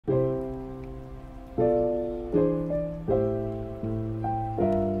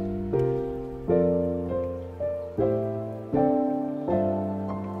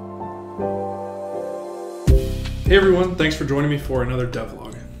thanks for joining me for another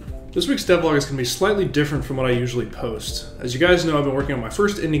devlog. This week's devlog is going to be slightly different from what I usually post. As you guys know, I've been working on my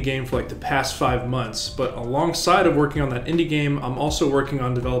first indie game for like the past 5 months, but alongside of working on that indie game, I'm also working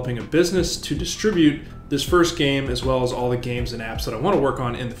on developing a business to distribute this first game as well as all the games and apps that I want to work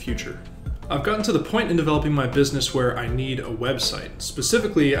on in the future. I've gotten to the point in developing my business where I need a website.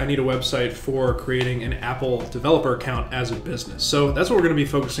 Specifically, I need a website for creating an Apple developer account as a business. So that's what we're going to be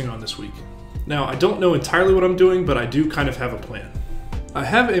focusing on this week. Now, I don't know entirely what I'm doing, but I do kind of have a plan. I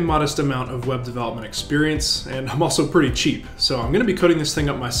have a modest amount of web development experience, and I'm also pretty cheap, so I'm going to be coding this thing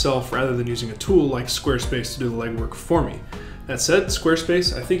up myself rather than using a tool like Squarespace to do the legwork for me. That said,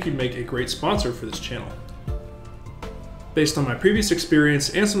 Squarespace, I think you'd make a great sponsor for this channel. Based on my previous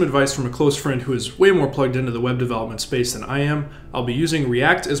experience and some advice from a close friend who is way more plugged into the web development space than I am, I'll be using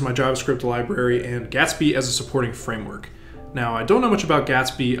React as my JavaScript library and Gatsby as a supporting framework. Now, I don't know much about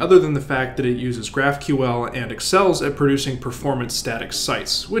Gatsby other than the fact that it uses GraphQL and excels at producing performance static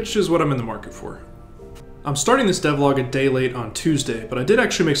sites, which is what I'm in the market for. I'm starting this devlog a day late on Tuesday, but I did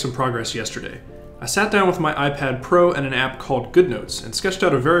actually make some progress yesterday. I sat down with my iPad Pro and an app called GoodNotes and sketched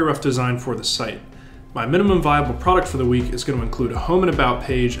out a very rough design for the site. My minimum viable product for the week is going to include a home and about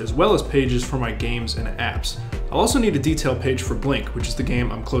page as well as pages for my games and apps. I'll also need a detail page for Blink, which is the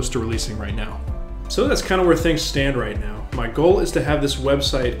game I'm close to releasing right now. So that's kind of where things stand right now. My goal is to have this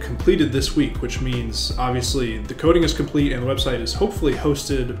website completed this week, which means obviously the coding is complete and the website is hopefully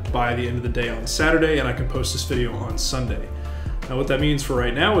hosted by the end of the day on Saturday, and I can post this video on Sunday. Now what that means for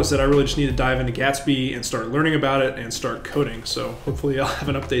right now is that I really just need to dive into Gatsby and start learning about it and start coding. So hopefully I'll have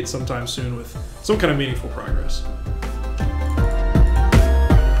an update sometime soon with some kind of meaningful progress.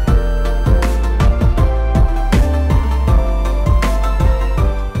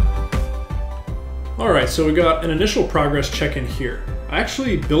 Alright, so we got an initial progress check-in here. I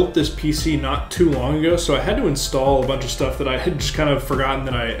actually built this PC not too long ago, so I had to install a bunch of stuff that I had just kind of forgotten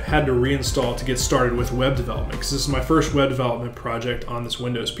that I had to reinstall to get started with web development, because this is my first web development project on this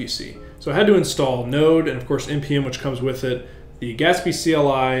Windows PC. So I had to install Node, and of course NPM, which comes with it, the Gatsby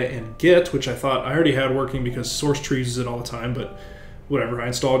CLI, and Git, which I thought I already had working because SourceTree uses it all the time, but whatever, I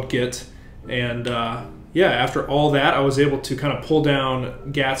installed Git, and yeah, after all that, I was able to kind of pull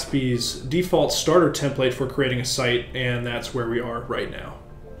down Gatsby's default starter template for creating a site, and that's where we are right now.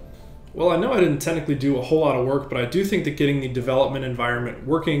 Well, I know I didn't technically do a whole lot of work, but I do think that getting the development environment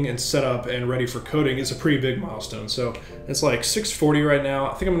working and set up and ready for coding is a pretty big milestone. So it's like 6:40 right now.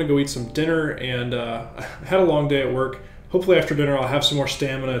 I think I'm gonna go eat some dinner, and I had a long day at work. Hopefully after dinner I'll have some more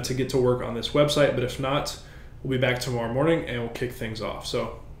stamina to get to work on this website, but if not, we'll be back tomorrow morning and we'll kick things off.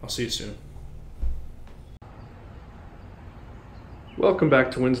 So I'll see you soon. Welcome back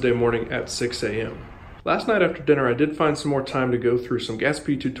to Wednesday morning at 6 a.m. Last night after dinner I did find some more time to go through some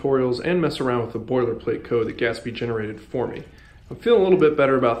Gatsby tutorials and mess around with the boilerplate code that Gatsby generated for me. I'm feeling a little bit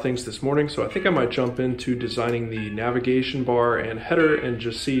better about things this morning, so I think I might jump into designing the navigation bar and header and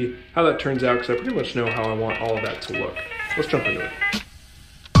just see how that turns out, because I pretty much know how I want all of that to look. Let's jump into it.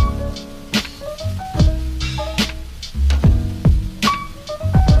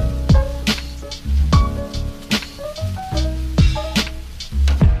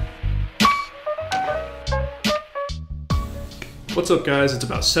 What's up guys, it's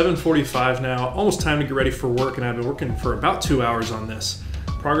about 7:45 now, almost time to get ready for work, and I've been working for about 2 hours on this.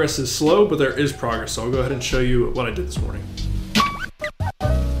 Progress is slow, but there is progress, so I'll go ahead and show you what I did this morning.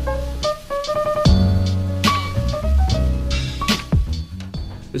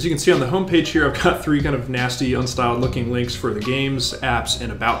 As you can see on the home page here, I've got 3 kind of nasty, unstyled looking links for the games, apps,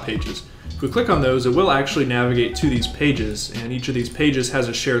 and about pages. If we click on those, it will actually navigate to these pages, and each of these pages has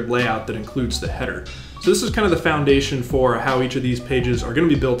a shared layout that includes the header. So this is kind of the foundation for how each of these pages are going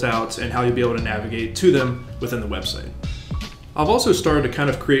to be built out and how you'll be able to navigate to them within the website. I've also started to kind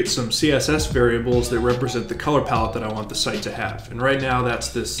of create some CSS variables that represent the color palette that I want the site to have. And right now that's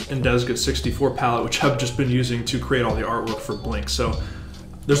this EVGA 64 palette, which I've just been using to create all the artwork for Blink. So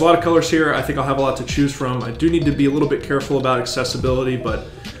there's a lot of colors here. I think I'll have a lot to choose from. I do need to be a little bit careful about accessibility, but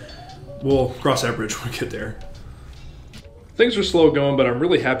we'll cross that bridge when we get there. Things are slow going, but I'm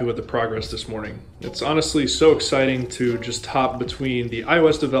really happy with the progress this morning. It's honestly so exciting to just hop between the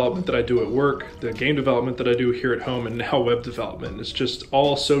iOS development that I do at work, the game development that I do here at home, and now web development. It's just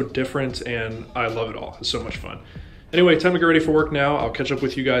all so different, and I love it all. It's so much fun. Anyway, time to get ready for work now. I'll catch up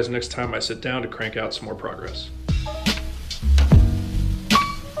with you guys next time I sit down to crank out some more progress.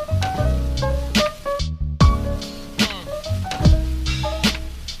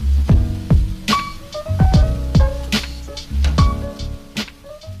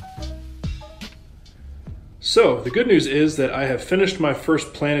 So, the good news is that I have finished my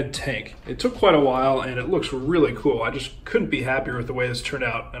first planted tank. It took quite a while and it looks really cool. I just couldn't be happier with the way this turned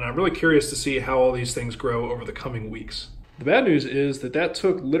out, and I'm really curious to see how all these things grow over the coming weeks. The bad news is that that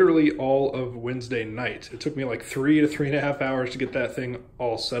took literally all of Wednesday night. It took me like 3 to 3.5 hours to get that thing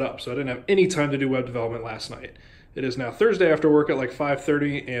all set up, so I didn't have any time to do web development last night. It is now Thursday after work at like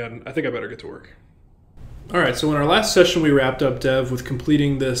 5:30, and I think I better get to work. Alright, so in our last session we wrapped up dev with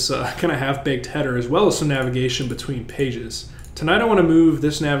completing this kind of half-baked header as well as some navigation between pages. Tonight I want to move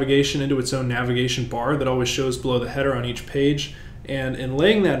this navigation into its own navigation bar that always shows below the header on each page, and in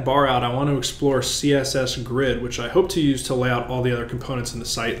laying that bar out I want to explore CSS Grid, which I hope to use to lay out all the other components in the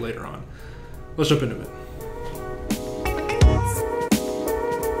site later on. Let's jump into it.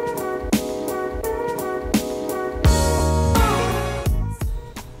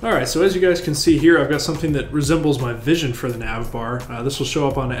 Alright, so as you guys can see here, I've got something that resembles my vision for the nav bar. This will show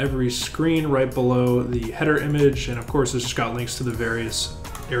up on every screen right below the header image, and of course it's just got links to the various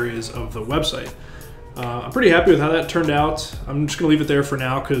areas of the website. I'm pretty happy with how that turned out. I'm just going to leave it there for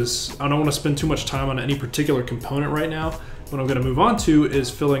now because I don't want to spend too much time on any particular component right now. What I'm going to move on to is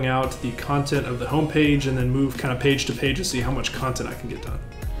filling out the content of the home page and then move kind of page to page to see how much content I can get done.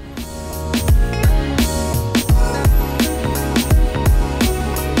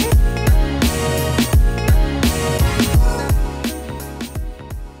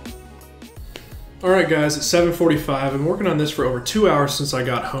 Alright guys, it's 7:45. I've been working on this for over 2 hours since I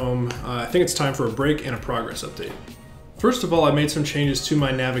got home. I think it's time for a break and a progress update. First of all, I made some changes to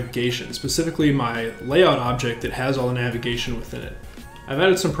my navigation, specifically my layout object that has all the navigation within it. I've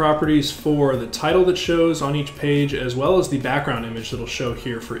added some properties for the title that shows on each page as well as the background image that'll show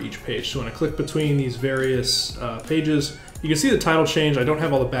here for each page. So when I click between these various pages, you can see the title change. I don't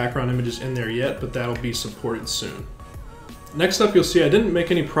have all the background images in there yet, but that'll be supported soon. Next up, you'll see I didn't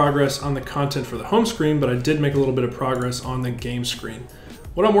make any progress on the content for the home screen, but I did make a little bit of progress on the game screen.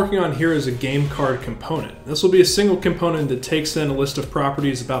 What I'm working on here is a game card component. This will be a single component that takes in a list of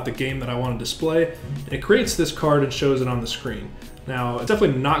properties about the game that I want to display, and it creates this card and shows it on the screen. Now, it's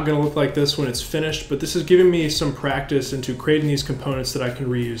definitely not going to look like this when it's finished, but this is giving me some practice into creating these components that I can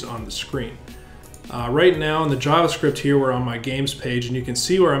reuse on the screen. Right now in the JavaScript here, we're on my games page, and you can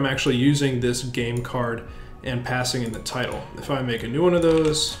see where I'm actually using this game card and passing in the title. If I make a new one of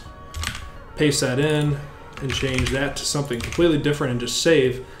those, paste that in, and change that to something completely different and just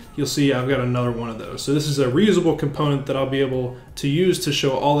save, you'll see I've got another one of those. So this is a reusable component that I'll be able to use to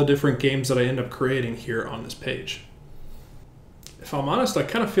show all the different games that I end up creating here on this page. If I'm honest, I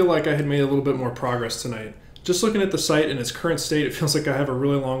kind of feel like I had made a little bit more progress tonight. Just looking at the site in its current state, it feels like I have a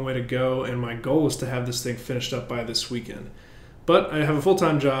really long way to go, and my goal is to have this thing finished up by this weekend. But I have a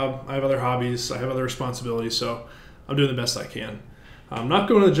full-time job, I have other hobbies, I have other responsibilities, so I'm doing the best I can. I'm not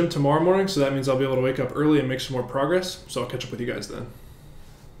going to the gym tomorrow morning, so that means I'll be able to wake up early and make some more progress, so I'll catch up with you guys then.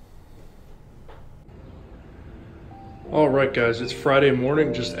 Alright guys, it's Friday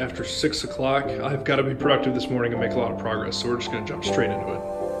morning, just after 6 o'clock. I've got to be productive this morning and make a lot of progress, so we're just going to jump straight into it.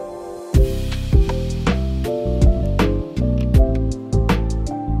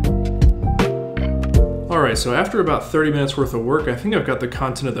 Alright, so after about 30 minutes worth of work, I think I've got the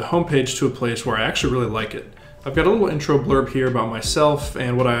content of the homepage to a place where I actually really like it. I've got a little intro blurb here about myself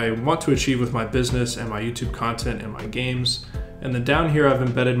and what I want to achieve with my business and my YouTube content and my games. And then down here I've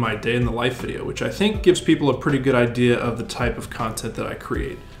embedded my day in the life video, which I think gives people a pretty good idea of the type of content that I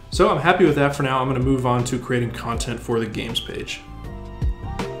create. So I'm happy with that for now. I'm going to move on to creating content for the games page.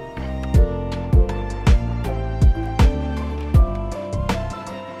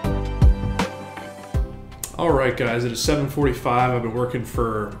 Alright guys, it is 7:45. I've been working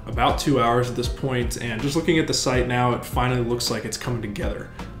for about 2 hours at this point, and just looking at the site now, it finally looks like it's coming together.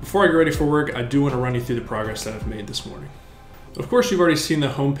 Before I get ready for work, I do want to run you through the progress that I've made this morning. Of course, you've already seen the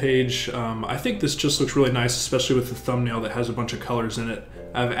homepage. I think this just looks really nice, especially with the thumbnail that has a bunch of colors in it.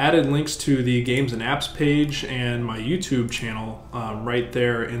 I've added links to the games and apps page and my YouTube channel right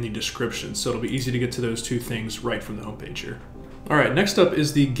there in the description, so it'll be easy to get to those two things right from the homepage here. Alright, next up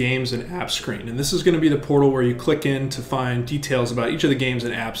is the games and apps screen, and this is going to be the portal where you click in to find details about each of the games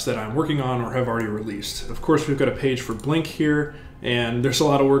and apps that I'm working on or have already released. Of course, we've got a page for Blink here, and there's a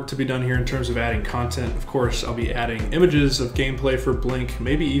lot of work to be done here in terms of adding content. Of course, I'll be adding images of gameplay for Blink,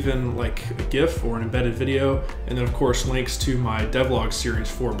 maybe even like a GIF or an embedded video, and then of course links to my devlog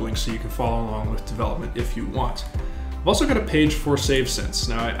series for Blink so you can follow along with development if you want. I've also got a page for SaveSense.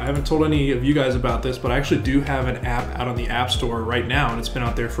 Now, I haven't told any of you guys about this, but I actually do have an app out on the App Store right now, and it's been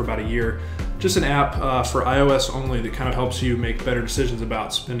out there for about a year, Just an app for iOS only that kind of helps you make better decisions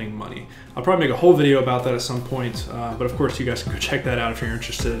about spending money. I'll probably make a whole video about that at some point, but of course you guys can go check that out if you're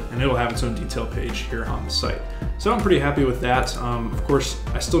interested, and it'll have its own detail page here on the site. So I'm pretty happy with that. Of course,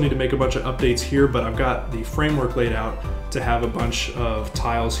 I still need to make a bunch of updates here, but I've got the framework laid out to have a bunch of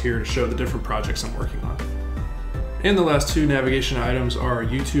tiles here to show the different projects I'm working on. And the last two navigation items are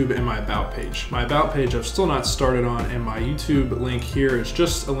YouTube and my About page. My About page I've still not started on, and my YouTube link here is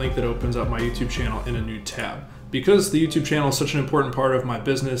just a link that opens up my YouTube channel in a new tab. Because the YouTube channel is such an important part of my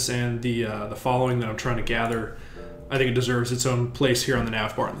business and the following that I'm trying to gather, I think it deserves its own place here on the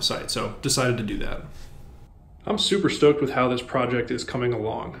nav bar on the site, so decided to do that. I'm super stoked with how this project is coming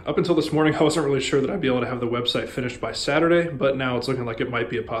along. Up until this morning, I wasn't really sure that I'd be able to have the website finished by Saturday, but now it's looking like it might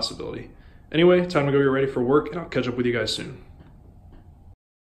be a possibility. Anyway, time to go get ready for work, and I'll catch up with you guys soon.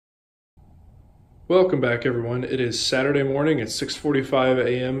 Welcome back, everyone. It is Saturday morning, it's 6:45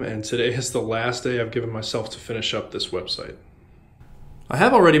 a.m., and today is the last day I've given myself to finish up this website. I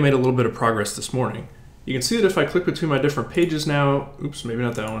have already made a little bit of progress this morning. You can see that if I click between my different pages now, oops, maybe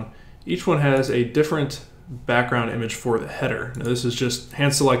not that one, each one has a different background image for the header. Now this is just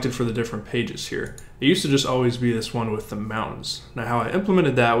hand selected for the different pages here. It used to just always be this one with the mountains. Now how I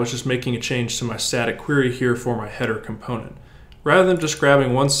implemented that was just making a change to my static query here for my header component. Rather than just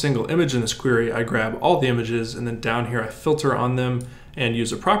grabbing one single image in this query, I grab all the images, and then down here I filter on them and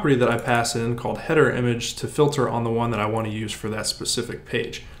use a property that I pass in called header image to filter on the one that I want to use for that specific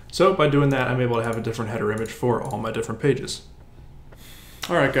page. So by doing that, I'm able to have a different header image for all my different pages.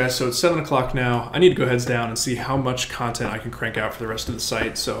 Alright guys, so it's 7 o'clock now. I need to go heads down and see how much content I can crank out for the rest of the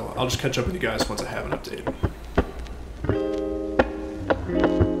site, so I'll just catch up with you guys once I have an update.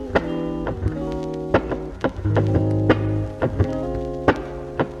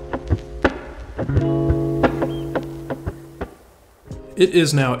 It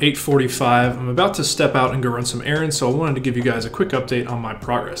is now 8:45. I'm about to step out and go run some errands, so I wanted to give you guys a quick update on my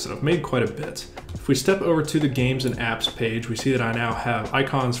progress, and I've made quite a bit. If we step over to the Games and Apps page, we see that I now have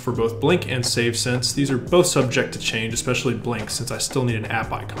icons for both Blink and SaveSense. These are both subject to change, especially Blink, since I still need an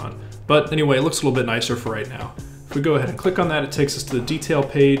app icon. But anyway, it looks a little bit nicer for right now. If we go ahead and click on that, it takes us to the detail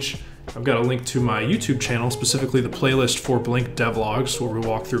page. I've got a link to my YouTube channel, specifically the playlist for Blink devlogs, where we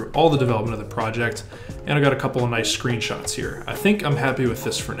walk through all the development of the project, and I got a couple of nice screenshots here. I think I'm happy with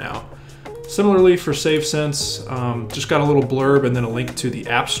this for now. Similarly for SaveSense, just got a little blurb and then a link to the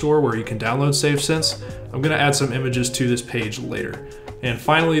App Store where you can download SaveSense. I'm going to add some images to this page later. And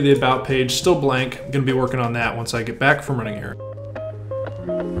finally, the About page, still blank. I'm going to be working on that once I get back from running errands.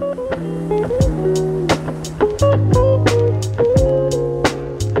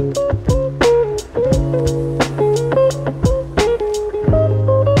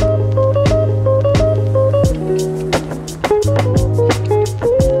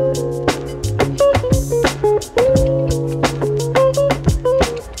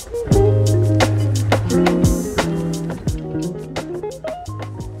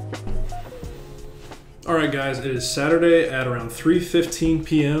 Alright guys, it is Saturday at around 3:15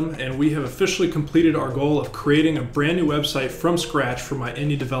 p.m. and we have officially completed our goal of creating a brand new website from scratch for my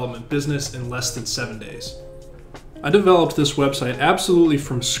indie development business in less than 7 days. I developed this website absolutely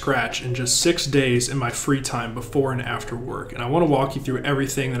from scratch in just 6 days in my free time before and after work, and I want to walk you through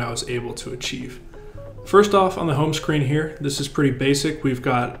everything that I was able to achieve. First off, on the home screen here, this is pretty basic. We've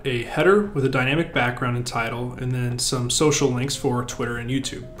got a header with a dynamic background and title, and then some social links for Twitter and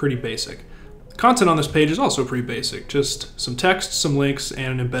YouTube. Pretty basic. The content on this page is also pretty basic, just some text, some links,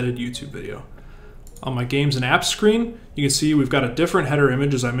 and an embedded YouTube video. On my Games and Apps screen, you can see we've got a different header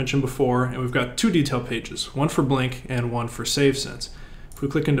image as I mentioned before, and we've got two detail pages, one for Blink and one for SaveSense. If we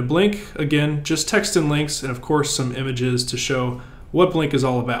click into Blink, again, just text and links, and of course some images to show what Blink is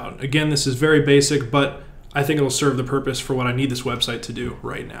all about. Again, this is very basic, but I think it'll serve the purpose for what I need this website to do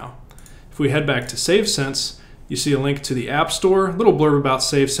right now. If we head back to SaveSense, you see a link to the App Store, a little blurb about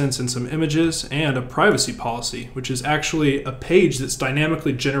SaveSense and some images, and a privacy policy, which is actually a page that's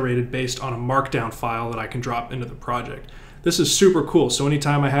dynamically generated based on a markdown file that I can drop into the project. This is super cool, so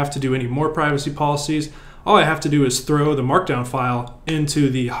anytime I have to do any more privacy policies, all I have to do is throw the markdown file into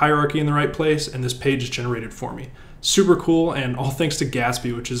the hierarchy in the right place, and this page is generated for me. Super cool, and all thanks to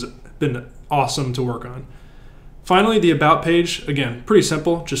Gatsby, which has been awesome to work on. Finally, the About page, again, pretty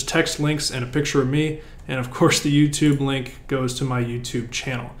simple, just text, links, and a picture of me. And of course, the YouTube link goes to my YouTube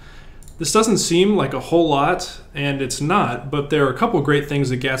channel. This doesn't seem like a whole lot, and it's not, but there are a couple great things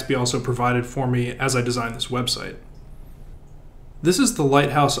that Gatsby also provided for me as I designed this website. This is the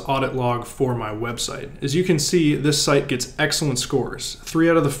Lighthouse audit log for my website. As you can see, this site gets excellent scores. 3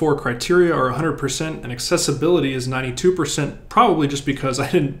 out of the 4 criteria are 100% and accessibility is 92%, probably just because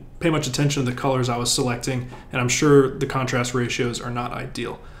I didn't pay much attention to the colors I was selecting, and I'm sure the contrast ratios are not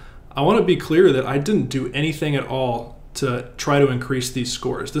ideal. I want to be clear that I didn't do anything at all to try to increase these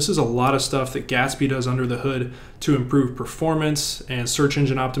scores. This is a lot of stuff that Gatsby does under the hood to improve performance and search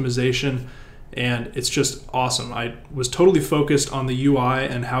engine optimization, and it's just awesome. I was totally focused on the UI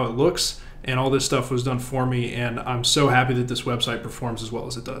and how it looks, and all this stuff was done for me, and I'm so happy that this website performs as well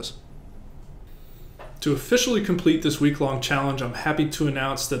as it does. To officially complete this week-long challenge, I'm happy to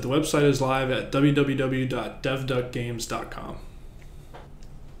announce that the website is live at www.devduckgames.com.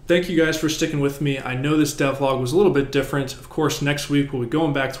 Thank you guys for sticking with me. I know this devlog was a little bit different. Of course, next week we'll be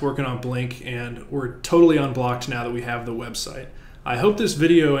going back to working on Blink, and we're totally unblocked now that we have the website. I hope this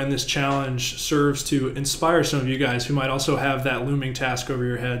video and this challenge serves to inspire some of you guys who might also have that looming task over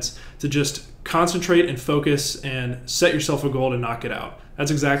your heads to just concentrate and focus and set yourself a goal to knock it out.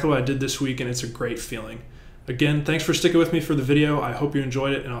 That's exactly what I did this week, and it's a great feeling. Again, thanks for sticking with me for the video. I hope you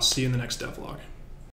enjoyed it, and I'll see you in the next devlog.